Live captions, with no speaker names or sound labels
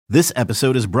This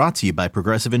episode is brought to you by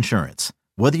Progressive Insurance.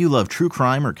 Whether you love true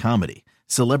crime or comedy,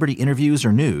 celebrity interviews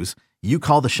or news, you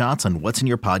call the shots on what's in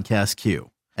your podcast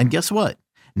queue. And guess what?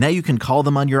 Now you can call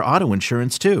them on your auto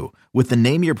insurance too with the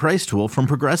Name Your Price tool from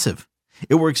Progressive.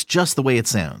 It works just the way it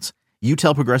sounds. You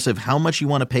tell Progressive how much you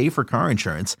want to pay for car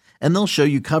insurance, and they'll show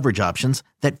you coverage options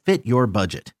that fit your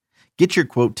budget. Get your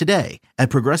quote today at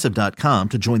Progressive.com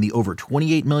to join the over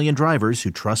 28 million drivers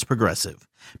who trust Progressive.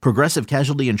 Progressive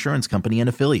Casualty Insurance Company and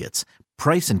Affiliates.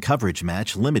 Price and coverage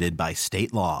match limited by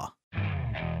state law.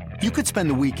 You could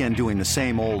spend the weekend doing the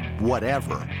same old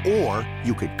whatever, or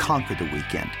you could conquer the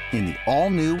weekend in the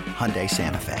all-new Hyundai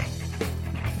Santa Fe.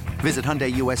 Visit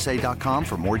HyundaiUSA.com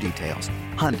for more details.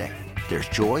 Hyundai, there's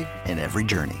joy in every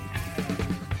journey.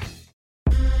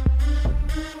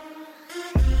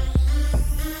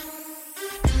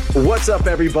 What's up,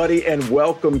 everybody, and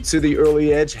welcome to the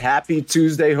Early Edge. Happy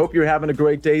Tuesday. Hope you're having a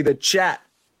great day. The chat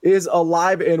is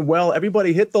alive and well.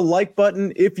 Everybody hit the like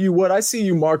button if you would. I see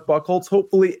you, Mark Buchholz.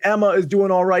 Hopefully Emma is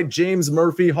doing all right. James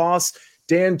Murphy, Haas,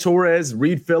 Dan Torres,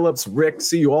 Reed Phillips, Rick.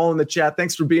 See you all in the chat.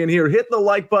 Thanks for being here. Hit the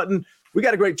like button. We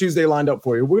got a great Tuesday lined up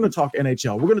for you. We're going to talk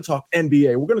NHL. We're going to talk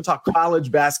NBA. We're going to talk college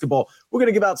basketball. We're going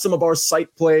to give out some of our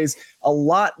site plays. A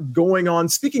lot going on.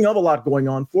 Speaking of a lot going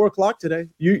on, 4 o'clock today.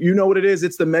 You know what it is.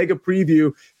 It's the mega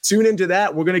preview. Tune into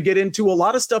that. We're going to get into a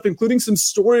lot of stuff, including some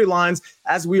storylines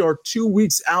as we are 2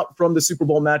 weeks out from the Super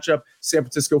Bowl matchup, San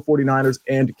Francisco 49ers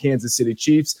and Kansas City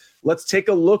Chiefs. Let's take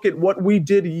a look at what we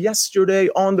did yesterday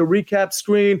on the recap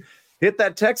screen. Hit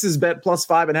that Texas bet plus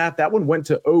 5.5. That one went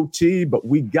to OT, but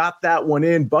we got that one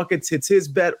in. Buckets hits his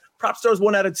bet. Prop stars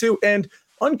 1 out of 2. And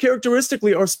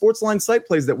uncharacteristically, our Sportsline site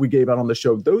plays that we gave out on the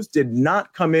show, those did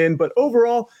not come in. But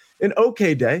overall, an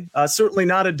okay day. Certainly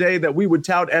not a day that we would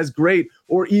tout as great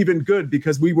or even good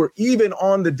because we were even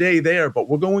on the day there. But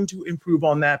we're going to improve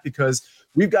on that because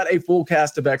we've got a full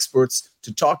cast of experts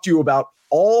to talk to you about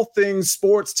all things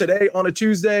sports today on a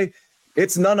Tuesday.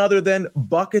 It's none other than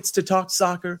Buckets to talk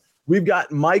soccer. We've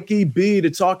got Mikey B to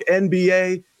talk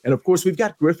NBA. And, of course, we've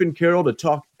got Griffin Carroll to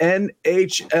talk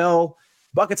NHL.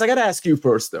 Buckets, I got to ask you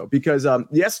first, though, because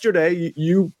yesterday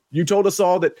you told us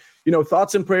all that,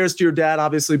 thoughts and prayers to your dad,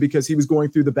 obviously, because he was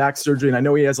going through the back surgery. And I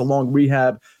know he has a long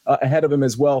rehab ahead of him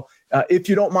as well. If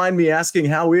you don't mind me asking,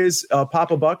 how is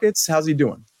Papa Buckets? How's he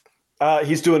doing?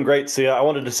 He's doing great, Sia. I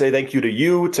wanted to say thank you to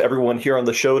you, to everyone here on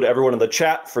the show, to everyone in the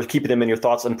chat for keeping him in your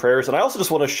thoughts and prayers. And I also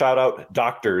just want to shout out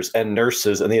doctors and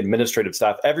nurses and the administrative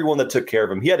staff, everyone that took care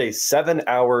of him. He had a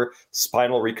 7-hour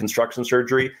spinal reconstruction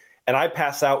surgery, and I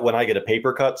pass out when I get a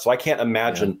paper cut. So I can't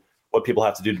imagine what people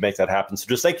have to do to make that happen. So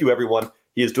just thank you, everyone.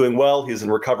 He is doing well. He's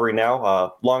in recovery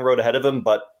now. Long road ahead of him,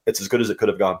 but it's as good as it could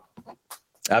have gone.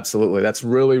 Absolutely. That's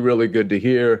really, really good to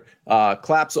hear.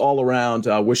 Claps all around,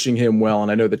 wishing him well.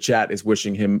 And I know the chat is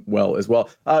wishing him well as well.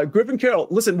 Griffin Carroll,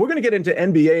 listen, we're going to get into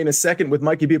NBA in a second with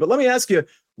Mikey B, but let me ask you,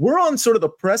 we're on sort of the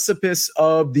precipice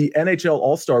of the NHL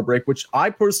All-Star break, which I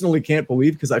personally can't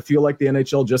believe because I feel like the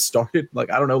NHL just started, like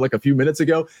a few minutes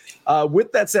ago.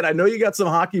 With that said, I know you got some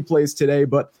hockey plays today,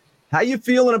 but how you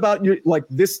feeling about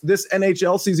this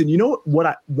NHL season? You know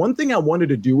what? One thing I wanted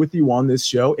to do with you on this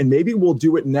show, and maybe we'll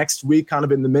do it next week, kind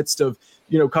of in the midst of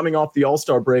coming off the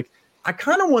All-Star break. I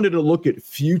kind of wanted to look at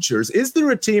futures. Is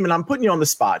there a team, and I'm putting you on the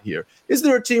spot here, is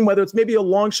there a team, whether it's maybe a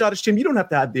long shot-ish team, you don't have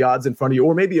to have the odds in front of you,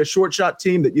 or maybe a short shot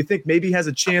team that you think maybe has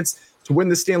a chance to win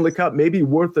the Stanley Cup, maybe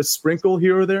worth a sprinkle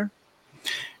here or there?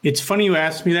 It's funny you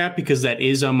asked me that because that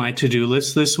is on my to-do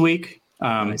list this week.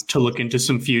 To look into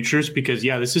some futures because,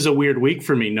 this is a weird week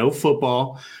for me. No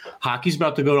football. Hockey's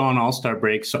about to go on All-Star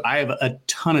break, so I have a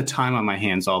ton of time on my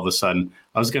hands all of a sudden.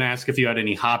 I was going to ask if you had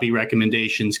any hobby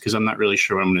recommendations because I'm not really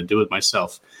sure what I'm going to do with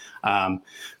myself.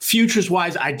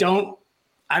 Futures-wise, I don't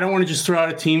want to just throw out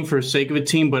a team for the sake of a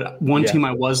team, but one team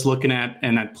I was looking at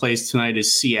and that plays tonight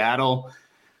is Seattle.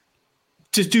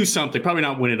 To do something, probably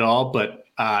not win it all, but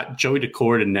Joey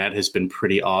Decord and net has been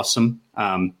pretty awesome.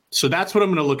 So that's what I'm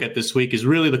going to look at this week is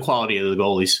really the quality of the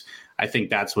goalies. I think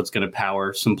that's what's going to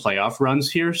power some playoff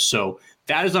runs here. So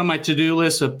that is on my to-do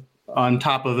list on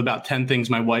top of about 10 things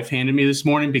my wife handed me this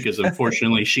morning because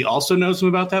unfortunately she also knows I'm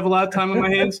about to have a lot of time on my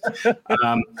hands.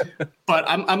 But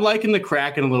I'm liking the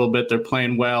Kraken a little bit. They're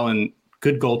playing well and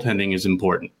good goaltending is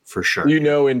important for sure.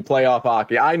 In playoff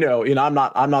hockey, I know, I'm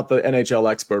not the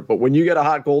NHL expert, but when you get a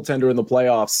hot goaltender in the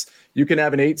playoffs, you can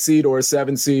have an 8 seed or a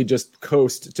 7 seed just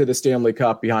coast to the Stanley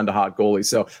Cup behind a hot goalie.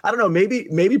 So I don't know,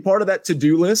 maybe part of that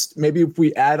to-do list, maybe if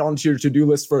we add onto your to-do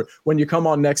list for when you come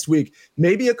on next week,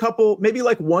 maybe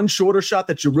like one shorter shot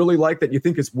that you really like that you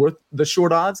think is worth the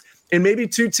short odds, and maybe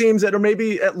 2 teams that are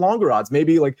maybe at longer odds,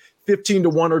 maybe like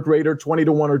 15-1 or greater,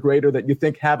 20-1 or greater that you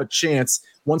think have a chance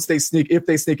once they sneak, if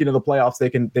they sneak into the playoffs, they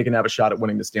can have a shot at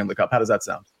winning the Stanley Cup. How does that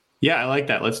sound? Yeah, I like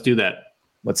that. Let's do that.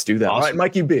 Let's do that. Awesome. All right,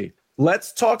 Mikey B.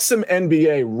 Let's talk some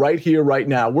NBA right here, right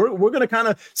now. We're going to kind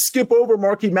of skip over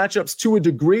marquee matchups to a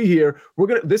degree here.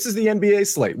 This is the NBA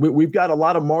slate. We've got a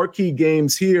lot of marquee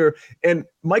games here. And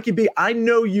Mikey B, I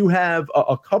know you have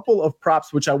a couple of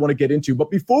props which I want to get into.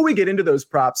 But before we get into those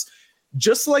props,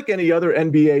 just like any other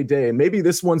NBA day, and maybe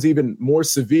this one's even more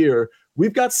severe,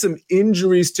 we've got some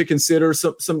injuries to consider,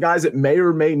 some guys that may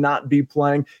or may not be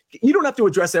playing. You don't have to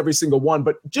address every single one,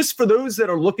 but just for those that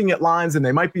are looking at lines and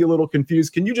they might be a little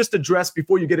confused, can you just address,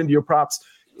 before you get into your props,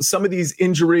 some of these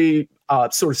injury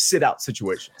sort of sit-out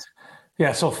situations?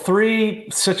 Yeah, so 3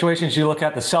 situations you look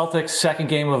at. The Celtics, second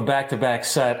game of a back-to-back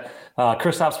set.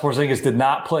 Kristaps Porzingis did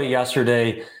not play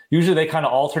yesterday. Usually they kind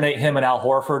of alternate him and Al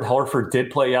Horford. Horford did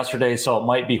play yesterday, so it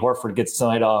might be Horford gets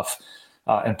tonight off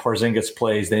and Porzingis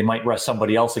plays. They might rest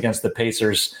somebody else against the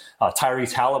Pacers.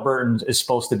 Tyrese Halliburton is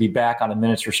supposed to be back on a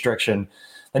minutes restriction.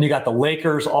 Then you got the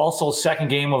Lakers, also second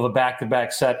game of a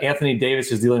back-to-back set. Anthony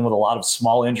Davis is dealing with a lot of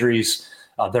small injuries.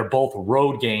 They're both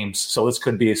road games, so this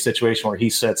could be a situation where he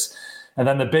sits. And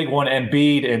then the big one,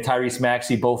 Embiid and Tyrese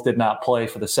Maxey both did not play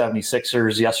for the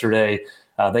 76ers yesterday.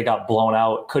 They got blown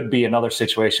out. Could be another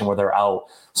situation where they're out.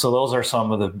 So those are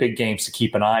some of the big games to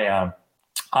keep an eye on.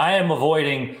 I am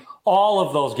avoiding all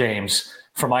of those games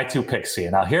for my 2 picks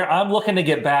here. Now here, I'm looking to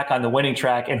get back on the winning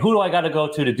track. And who do I got to go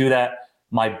to do that?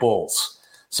 My Bulls.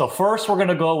 So first, we're going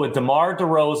to go with DeMar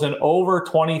DeRozan over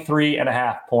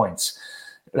 23.5 points.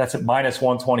 That's at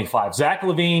 -125. Zach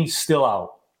LaVine still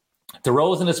out.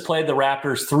 DeRozan has played the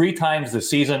Raptors 3 times this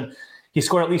season. He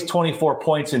scored at least 24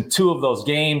 points in 2 of those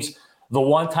games. The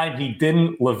one time he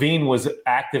didn't, LaVine was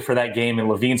active for that game, and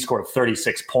LaVine scored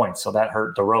 36 points, so that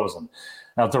hurt DeRozan.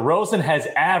 Now, DeRozan has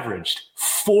averaged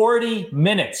 40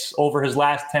 minutes over his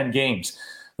last 10 games.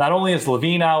 Not only is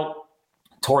LaVine out,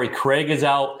 Torrey Craig is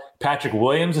out, Patrick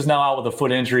Williams is now out with a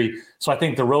foot injury. So I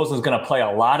think DeRozan is going to play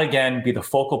a lot again, be the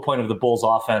focal point of the Bulls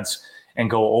offense, and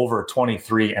go over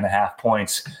 23.5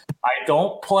 points. I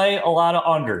don't play a lot of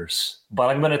unders, but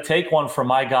I'm going to take one from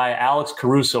my guy, Alex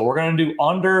Caruso. We're going to do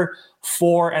under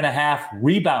 4.5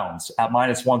 rebounds at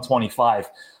 -125.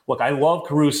 Look, I love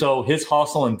Caruso. His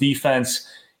hustle and defense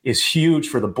is huge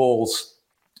for the Bulls.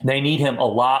 They need him a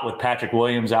lot with Patrick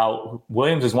Williams out.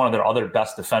 Williams is one of their other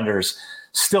best defenders.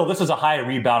 Still, this is a high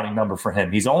rebounding number for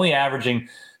him. He's only averaging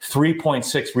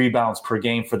 3.6 rebounds per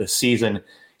game for the season.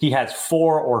 He has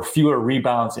 4 or fewer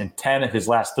rebounds in 10 of his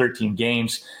last 13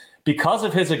 games. Because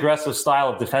of his aggressive style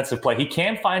of defensive play, he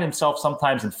can find himself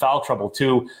sometimes in foul trouble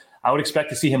too. I would expect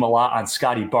to see him a lot on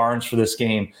Scotty Barnes for this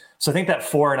game. So I think that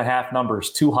 4.5 number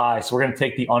is too high. So we're going to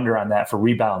take the under on that for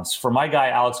rebounds for my guy,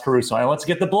 Alex Caruso. And let's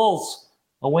get the Bulls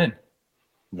a win.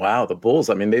 Wow, the Bulls.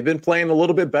 I mean, they've been playing a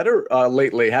little bit better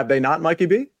lately. Have they not, Mikey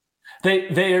B?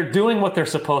 They are doing what they're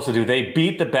supposed to do. They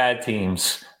beat the bad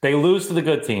teams. They lose to the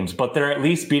good teams, but they're at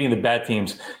least beating the bad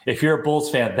teams. If you're a Bulls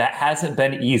fan, that hasn't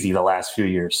been easy the last few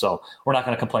years. So we're not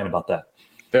going to complain about that.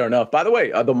 Fair enough. By the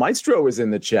way, the Maestro is in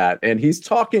the chat, and he's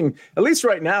talking, at least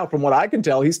right now, from what I can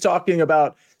tell, he's talking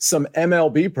about some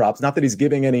MLB props. Not that he's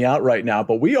giving any out right now,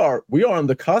 but we are on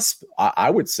the cusp, I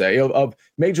would say, of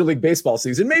Major League Baseball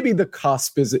season. Maybe the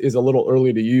cusp is a little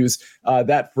early to use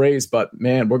that phrase, but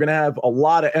man, we're going to have a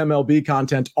lot of MLB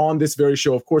content on this very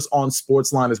show, of course, on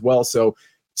Sportsline as well. So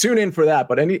tune in for that.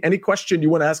 But any question you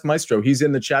want to ask Maestro, he's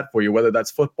in the chat for you, whether that's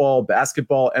football,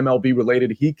 basketball, MLB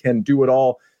related, he can do it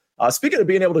all. Speaking of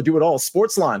being able to do it all,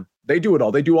 Sportsline, they do it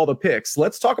all. They do all the picks.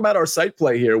 Let's talk about our site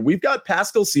play here. We've got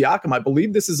Pascal Siakam. I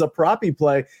believe this is a proppy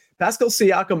play. Pascal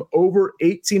Siakam over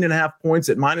 18.5 points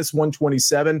at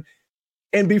 -127.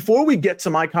 And before we get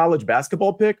to my college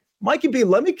basketball pick, Mikey B,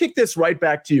 let me kick this right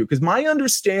back to you, because my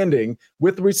understanding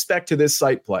with respect to this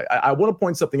site play, I want to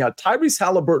point something out. Tyrese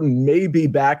Halliburton may be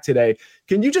back today.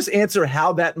 Can you just answer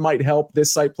how that might help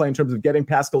this site play in terms of getting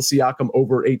Pascal Siakam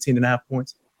over 18.5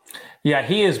 points? Yeah,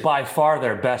 he is by far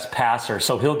their best passer,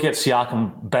 so he'll get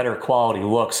Siakam better quality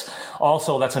looks.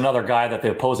 Also, that's another guy that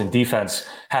the opposing defense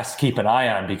has to keep an eye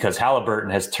on, because Halliburton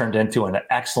has turned into an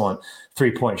excellent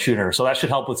three-point shooter. So that should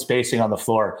help with spacing on the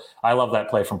floor. I love that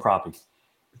play from Proppy.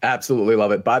 Absolutely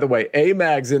love it. By the way,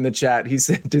 A-Mag's in the chat. He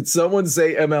said, did someone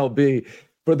say MLB?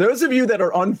 For those of you that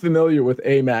are unfamiliar with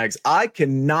A-Mags, I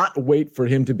cannot wait for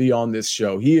him to be on this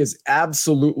show. He is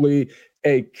absolutely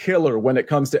a killer when it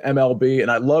comes to MLB, and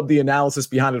I love the analysis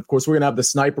behind it. Of course, we're going to have the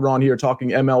sniper on here talking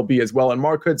MLB as well. And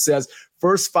Mark Hood says,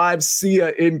 first 5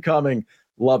 Sia incoming.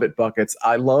 Love it, Buckets.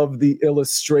 I love the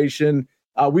illustration.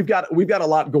 We've got a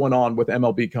lot going on with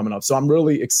MLB coming up, so I'm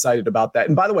really excited about that.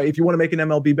 And by the way, if you want to make an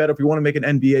MLB bet, if you want to make an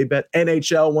NBA bet,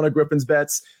 NHL, one of Griffin's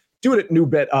bets, do it at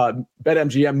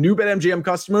BetMGM. New BetMGM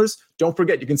customers, don't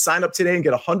forget, you can sign up today and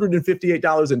get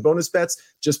 $158 in bonus bets.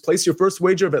 Just place your first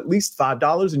wager of at least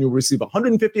 $5, and you'll receive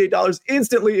 $158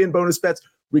 instantly in bonus bets,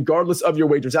 regardless of your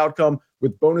wager's outcome,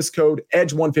 with bonus code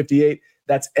EDGE158.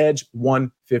 That's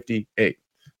EDGE158.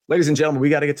 Ladies and gentlemen, we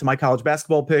got to get to my college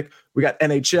basketball pick. We got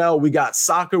NHL, we got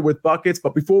soccer with buckets.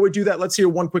 But before we do that, let's hear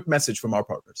one quick message from our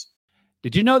partners.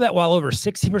 Did you know that while over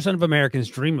 60% of Americans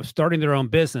dream of starting their own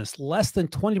business, less than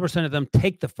 20% of them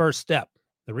take the first step?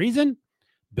 The reason?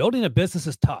 Building a business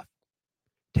is tough.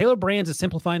 Taylor Brands is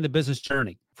simplifying the business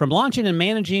journey. From launching and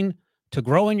managing to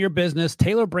growing your business,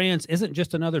 Taylor Brands isn't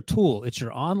just another tool. It's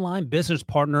your online business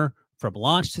partner from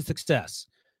launch to success.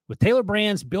 With Taylor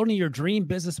Brands, building your dream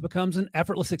business becomes an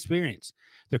effortless experience.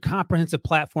 Their comprehensive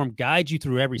platform guides you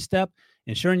through every step,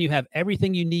 ensuring you have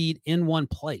everything you need in one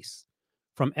place.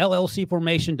 From LLC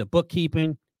formation to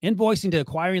bookkeeping, invoicing to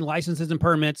acquiring licenses and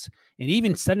permits, and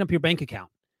even setting up your bank account,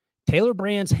 Taylor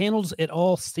Brands handles it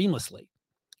all seamlessly.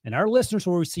 And our listeners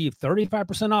will receive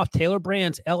 35% off Taylor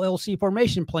Brands LLC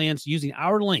formation plans using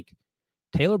our link,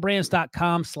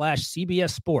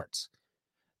 taylorbrands.com/CBS Sports.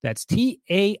 That's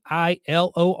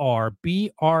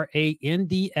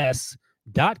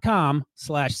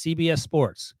TAILORBRANDS.com/CBS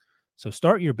Sports. So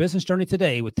start your business journey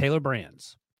today with Taylor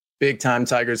Brands. Big time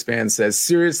Tigers fan says,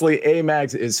 seriously,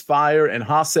 A-Mags is fire. And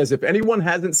Haas says, if anyone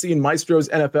hasn't seen Maestro's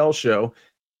NFL show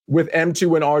with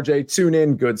M2 and RJ, tune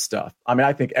in. Good stuff. I mean,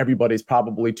 I think everybody's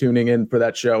probably tuning in for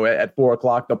that show at 4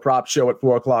 o'clock, the prop show at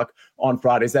 4 o'clock on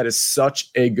Fridays. That is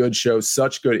such a good show,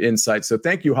 such good insight. So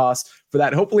thank you, Haas, for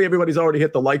that. Hopefully everybody's already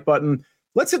hit the like button.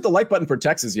 Let's hit the like button for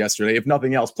Texas yesterday, if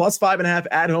nothing else. Plus 5.5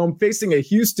 at home, facing a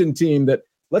Houston team that,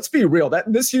 let's be real,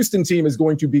 that this Houston team is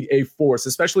going to be a force,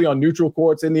 especially on neutral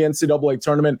courts in the NCAA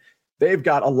tournament. They've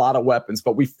got a lot of weapons,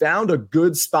 but we found a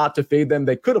good spot to fade them.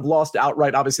 They could have lost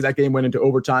outright. Obviously, that game went into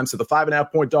overtime. So the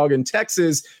 5.5 point dog in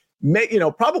Texas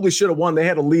probably should have won. They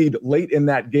had a lead late in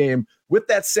that game. With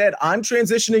that said, I'm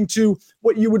transitioning to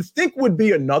what you would think would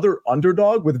be another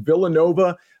underdog with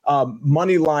Villanova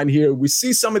money line here. We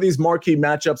see some of these marquee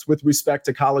matchups with respect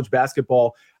to college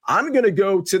basketball. I'm going to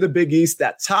go to the Big East,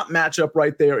 that top matchup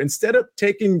right there. Instead of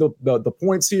taking the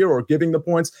points here or giving the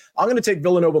points, I'm going to take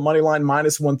Villanova money line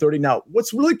 -130. Now,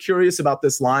 what's really curious about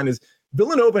this line is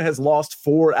Villanova has lost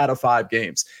 4 out of 5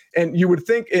 games. And you would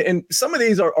think, and some of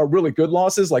these are really good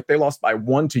losses, like they lost by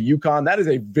 1 to UConn. That is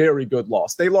a very good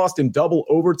loss. They lost in double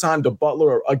overtime to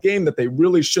Butler, a game that they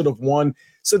really should have won.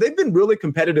 So they've been really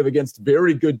competitive against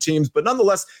very good teams, but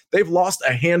nonetheless, they've lost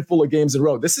a handful of games in a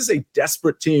row. This is a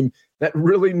desperate team that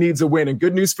really needs a win. And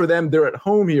good news for them, they're at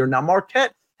home here. Now,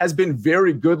 Marquette has been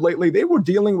very good lately. They were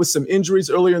dealing with some injuries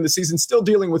earlier in the season, still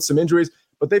dealing with some injuries,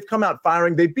 but they've come out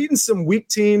firing. They've beaten some weak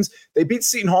teams. They beat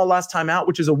Seton Hall last time out,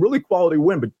 which is a really quality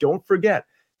win. But don't forget,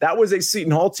 that was a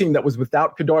Seton Hall team that was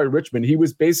without Kadari Richmond. He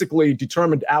was basically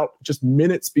determined out just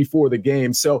minutes before the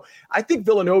game. So I think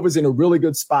Villanova's in a really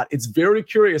good spot. It's very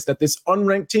curious that this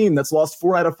unranked team that's lost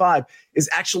 4 out of 5 is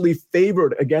actually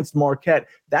favored against Marquette.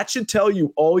 That should tell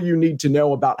you all you need to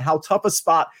know about how tough a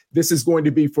spot this is going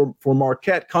to be for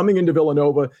Marquette coming into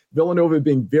Villanova. Villanova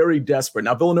being very desperate.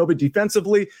 Now, Villanova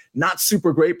defensively, not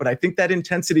super great, but I think that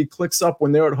intensity clicks up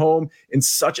when they're at home in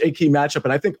such a key matchup.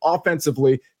 And I think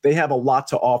offensively, they have a lot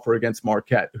to offer against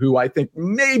Marquette, who I think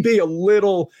may be a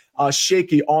little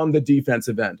shaky on the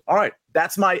defensive end. All right,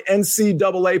 that's my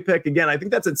NCAA pick. Again, I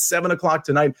think that's at 7 o'clock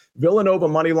tonight. Villanova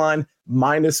money line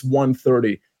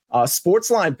 -130.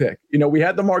 Sports line pick. We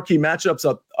had the marquee matchups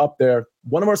up there.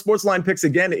 One of our sports line picks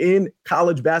again in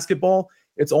college basketball.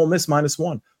 It's Ole Miss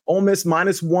 -1. Ole Miss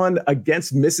 -1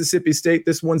 against Mississippi State.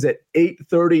 This one's at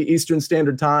 8:30 Eastern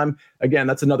Standard Time. Again,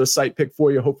 that's another site pick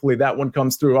for you. Hopefully that one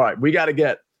comes through. All right, we got to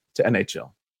get to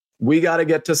NHL. We got to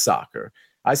get to soccer.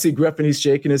 I see Griffin. He's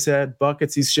shaking his head.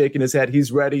 Buckets, he's shaking his head.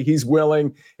 He's ready. He's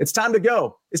willing. It's time to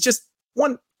go. It's just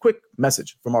one quick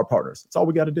message from our partners. That's all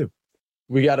we got to do.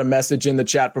 We got a message in the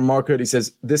chat from Mark Hood. He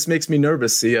says, this makes me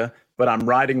nervous, Sia, but I'm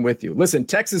riding with you. Listen,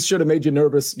 Texas should have made you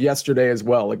nervous yesterday as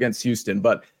well against Houston,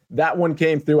 but that one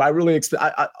came through. I really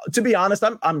to be honest,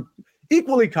 I'm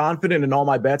equally confident in all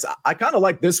my bets. I kind of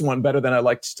like this one better than I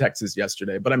liked Texas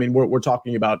yesterday, but I mean, we're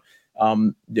talking about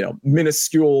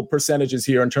minuscule percentages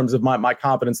here in terms of my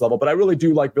confidence level, but I really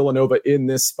do like Villanova in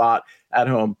this spot at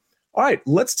home. All right,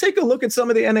 let's take a look at some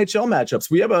of the NHL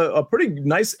matchups. We have a pretty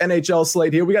nice NHL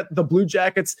slate here. We got the Blue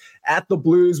Jackets at the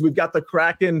Blues. We've got the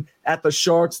Kraken at the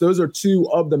Sharks. Those are 2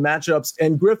 of the matchups.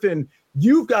 And Griffin,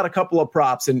 you've got a couple of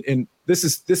props, and this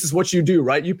is what you do,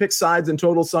 right? You pick sides and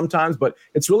totals sometimes, but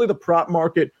it's really the prop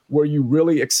market where you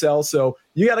really excel. So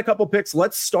you got a couple picks.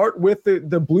 Let's start with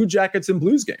the Blue Jackets and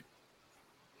Blues game.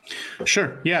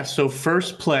 Sure. Yeah. So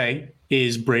first play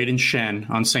is Braden Shen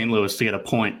on St. Louis to get a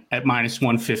point at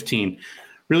 -115.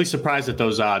 Really surprised at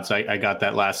those odds. I got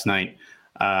that last night.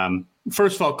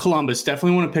 First of all, Columbus.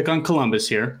 Definitely want to pick on Columbus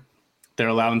here. They're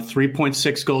allowing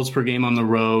 3.6 goals per game on the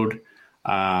road.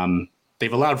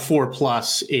 They've allowed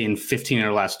 4+ in 15 of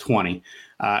their last 20.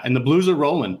 And the Blues are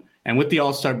rolling. And with the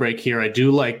All-Star break here, I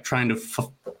do like trying to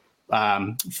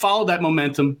follow that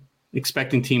momentum,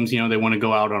 expecting teams, they want to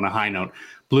go out on a high note.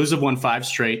 Blues have won 5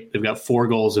 straight. They've got 4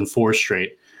 goals in 4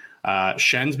 straight.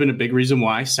 Shen's been a big reason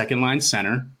why. Second-line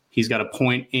center. He's got a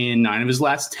point in 9 of his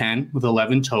last 10 with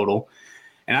 11 total.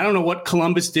 And I don't know what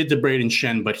Columbus did to Braden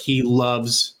Shen, but he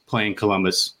loves playing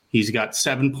Columbus. He's got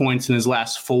 7 points in his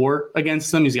last 4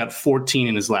 against them. He's got 14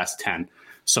 in his last 10.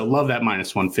 So love that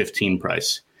 -115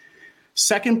 price.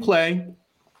 Second play,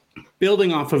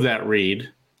 building off of that read,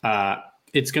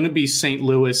 it's going to be St.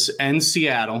 Louis and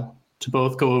Seattle to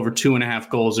both go over 2.5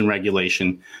 goals in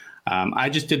regulation. I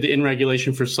just did the in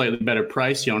regulation for a slightly better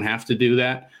price. You don't have to do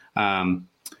that.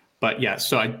 But yeah,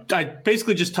 so I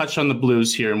basically just touched on the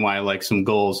Blues here and why I like some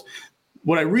goals.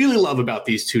 What I really love about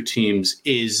these two teams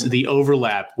is the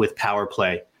overlap with power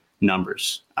play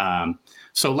numbers.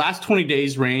 So last 20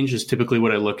 days range is typically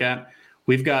what I look at.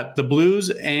 We've got the Blues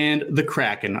and the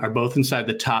Kraken are both inside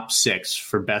the top 6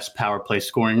 for best power play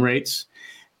scoring rates.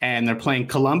 And they're playing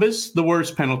Columbus, the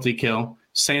worst penalty kill,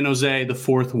 San Jose, the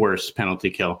 4th worst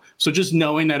penalty kill. So just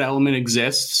knowing that element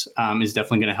exists is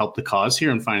definitely going to help the cause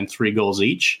here and finding 3 goals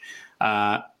each.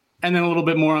 And then a little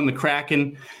bit more on the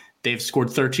Kraken. They've scored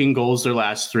 13 goals their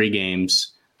last 3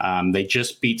 games. They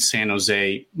just beat San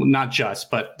Jose. Well, not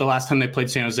just, but the last time they played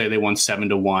San Jose, they won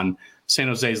 7-1. San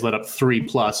Jose's let up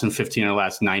 3+ in 15 of their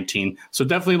last 19. So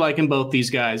definitely liking both these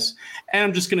guys. And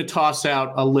I'm just going to toss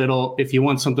out a little, if you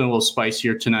want something a little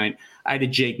spicier tonight, I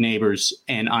did Jake Neighbors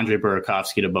and Andre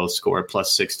Burakovsky to both score at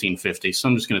 +1650. So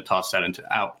I'm just going to toss that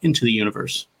out into the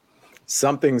universe.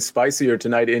 Something spicier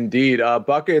tonight indeed.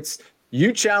 Buckets,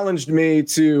 you challenged me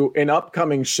to an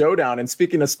upcoming showdown. And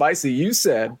speaking of spicy, you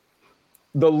said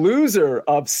the loser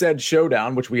of said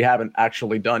showdown, which we haven't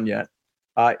actually done yet,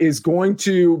 is going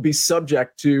to be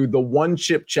subject to the one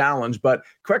chip challenge. But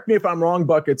correct me if I'm wrong,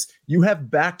 Buckets, you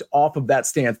have backed off of that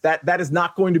stance. That is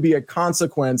not going to be a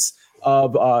consequence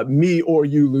of me or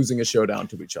you losing a showdown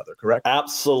to each other, correct?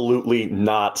 Absolutely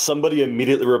not. Somebody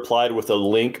immediately replied with a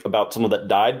link about someone that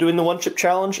died doing the one chip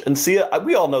challenge. And see,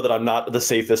 we all know that I'm not the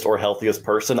safest or healthiest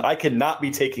person. I cannot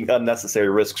be taking unnecessary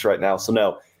risks right now. So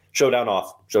no, showdown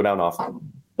off.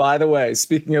 By the way,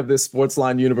 speaking of this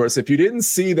Sportsline universe, if you didn't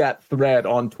see that thread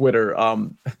on Twitter,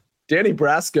 Danny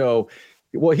Brasco,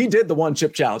 well, he did the one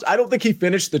chip challenge. I don't think he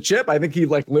finished the chip. I think he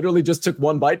literally just took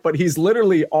one bite, but he's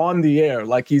literally on the air.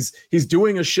 He's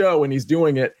doing a show and he's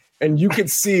doing it. And you could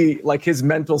see his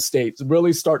mental state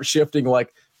really start shifting.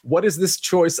 What is this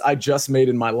choice I just made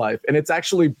in my life? And it's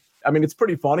actually, it's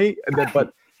pretty funny,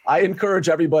 but I encourage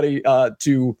everybody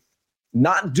to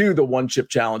not do the one chip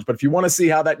challenge. But if you want to see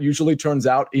how that usually turns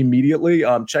out immediately,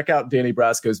 check out Danny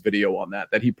Brasco's video on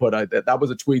that he put. That was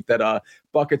a tweet that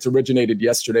Buckets originated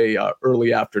yesterday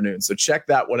early afternoon. So check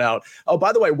that one out. Oh,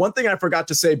 by the way, one thing I forgot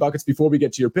to say, Buckets, before we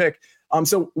get to your pick.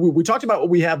 So we talked about what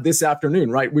we have this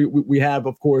afternoon, right? We have,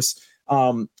 of course,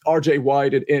 RJ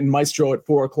White and Maestro at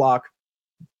 4:00.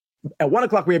 At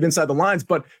 1:00, we have Inside the Lines,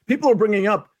 but people are bringing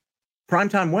up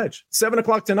Primetime Wedge,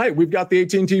 7:00 tonight. We've got the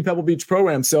AT&T Pebble Beach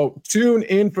program. So tune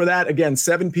in for that again,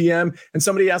 7 p.m. And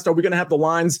somebody asked, are we going to have the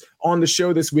lines on the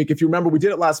show this week? If you remember, we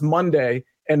did it last Monday,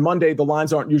 and Monday the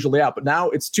lines aren't usually out, but now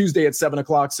it's Tuesday at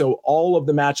 7:00. So all of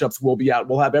the matchups will be out.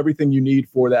 We'll have everything you need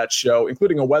for that show,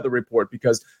 including a weather report,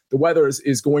 because the weather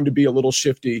is going to be a little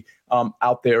shifty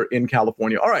out there in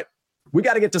California. All right. We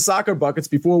got to get to soccer, Buckets,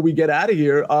 before we get out of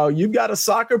here. You've got a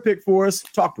soccer pick for us.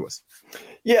 Talk to us.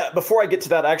 Yeah, before I get to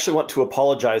that, I actually want to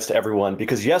apologize to everyone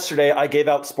because yesterday I gave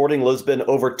out Sporting Lisbon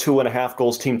over 2.5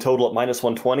 goals team total at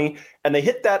 -120, and they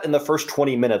hit that in the first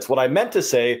 20 minutes. What I meant to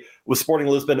say was Sporting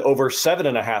Lisbon over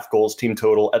 7.5 goals team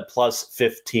total at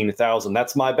 +15,000.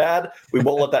 That's my bad. We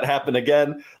won't let that happen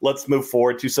again. Let's move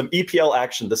forward to some EPL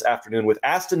action this afternoon with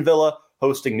Aston Villa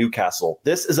hosting Newcastle.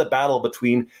 This is a battle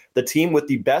between the team with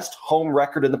the best home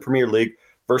record in the Premier League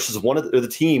versus the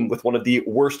team with one of the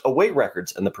worst away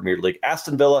records in the Premier League.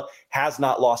 Aston Villa has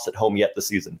not lost at home yet this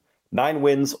season. 9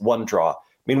 wins, 1 draw.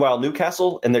 Meanwhile,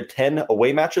 Newcastle, in their 10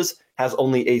 away matches, has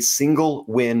only a single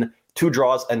win, 2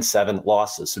 draws, and 7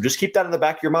 losses. So just keep that in the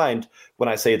back of your mind when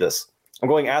I say this. I'm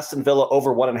going Aston Villa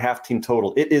over 1.5 team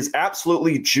total. It is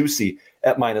absolutely juicy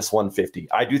at -150.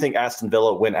 I do think Aston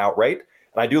Villa win outright.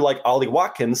 And I do like Ollie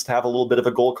Watkins to have a little bit of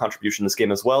a goal contribution in this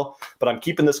game as well. But I'm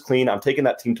keeping this clean. I'm taking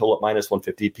that team total at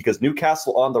 -150 because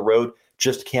Newcastle on the road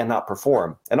just cannot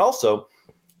perform. And also,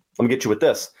 let me get you with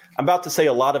this. I'm about to say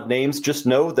a lot of names. Just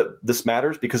know that this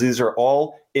matters because these are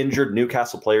all injured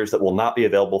Newcastle players that will not be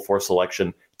available for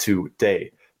selection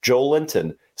today. Joe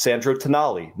Linton, Sandro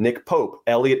Tonali, Nick Pope,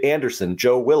 Elliot Anderson,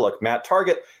 Joe Willock, Matt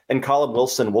Targett, and Colin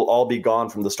Wilson will all be gone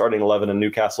from the starting 11 in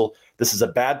Newcastle. This is a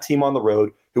bad team on the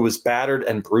road who was battered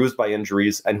and bruised by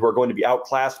injuries and who are going to be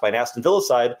outclassed by an Aston Villa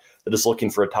side that is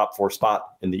looking for a top 4 spot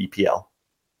in the EPL.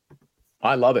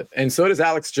 I love it. And so does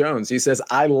Alex Jones. He says,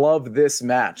 I love this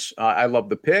match. I love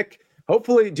the pick.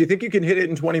 Hopefully, do you think you can hit it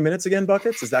in 20 minutes again,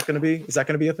 Buckets? Is that going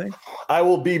to be a thing? I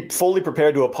will be fully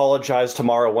prepared to apologize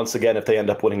tomorrow once again if they end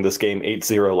up winning this game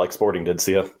 8-0 like Sporting did,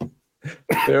 Sia.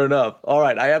 Fair enough. All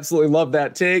right. I absolutely love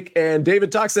that take. And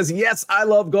David Talk says, yes, I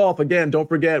love golf. Again, don't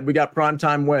forget, we got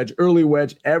primetime wedge, early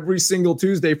wedge every single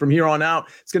Tuesday from here on out.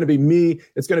 It's going to be me.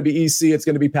 It's going to be EC. It's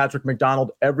going to be Patrick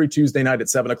McDonald every Tuesday night at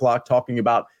 7:00 talking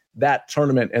about that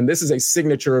tournament. And this is a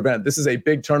signature event. This is a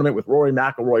big tournament with Rory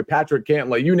McIlroy, Patrick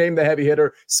Cantlay, you name the heavy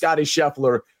hitter, Scotty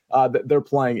Scheffler. They're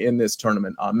playing in this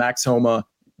tournament. Max Homa,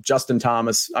 Justin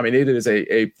Thomas. I mean, it is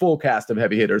a full cast of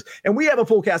heavy hitters. And we have a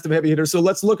full cast of heavy hitters. So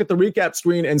let's look at the recap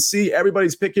screen and see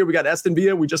everybody's pick here. We got Aston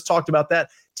Villa. We just talked about that.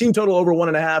 Team total over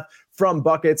 1.5 from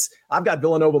Buckets. I've got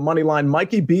Villanova money line.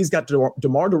 Mikey B's got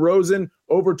DeMar DeRozan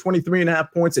over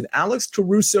 23.5 points and Alex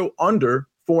Caruso under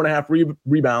 4.5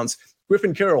 rebounds.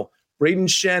 Griffin Carroll, Braden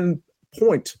Shen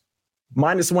point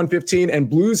 -115 and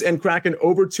Blues and Kraken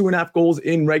over 2.5 goals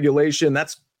in regulation.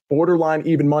 That's borderline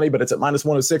even money, but it's at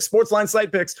 -106. Sportsline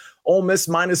site picks, Ole Miss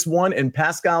 -1 and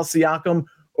Pascal Siakam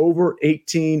over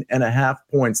 18.5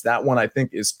 points. That one I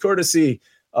think is courtesy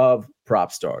of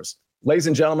Prop Stars. Ladies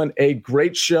and gentlemen, a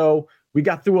great show. We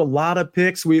got through a lot of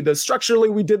picks. Structurally,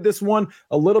 we did this one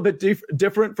a little bit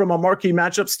different from a marquee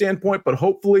matchup standpoint, but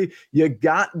hopefully you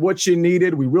got what you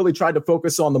needed. We really tried to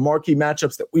focus on the marquee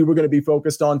matchups that we were going to be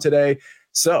focused on today.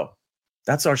 So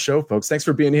that's our show, folks. Thanks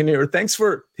for being in here. Thanks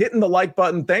for hitting the like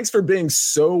button. Thanks for being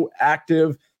so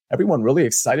active. Everyone really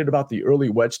excited about the early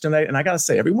wedge tonight. And I got to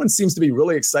say, everyone seems to be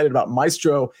really excited about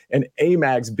Maestro and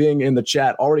Amags being in the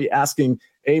chat, already asking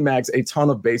Amags a ton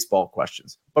of baseball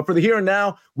questions. But for the here and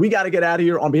now, we got to get out of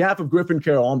here. On behalf of Griffin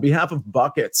Carroll, on behalf of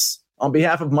Buckets, on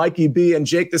behalf of Mikey B and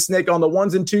Jake the Snake on the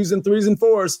 1s and 2s and 3s and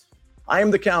 4s, I am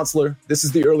the counselor. This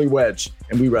is the early wedge,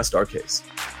 and we rest our case.